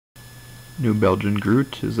New Belgian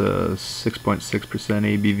Gruit is a 6.6%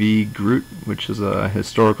 ABV Gruit, which is a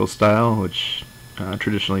historical style which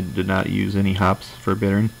traditionally did not use any hops for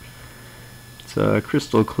bittering. It's a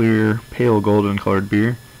crystal clear, pale golden colored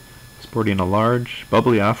beer, sporting a large,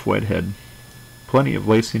 bubbly off-white head. Plenty of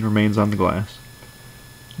lacing remains on the glass.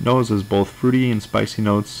 Nose is both fruity and spicy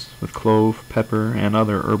notes, with clove, pepper, and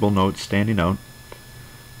other herbal notes standing out.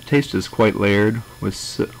 The taste is quite layered, with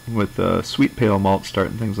sweet pale malt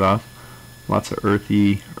starting things off. Lots of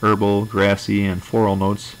earthy, herbal, grassy, and floral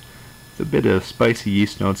notes, with a bit of spicy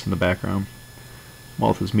yeast notes in the background.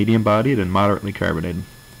 Malt is medium-bodied and moderately carbonated.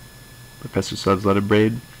 Professor Sudz letter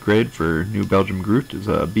grade for New Belgium Gruit is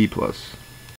a B+.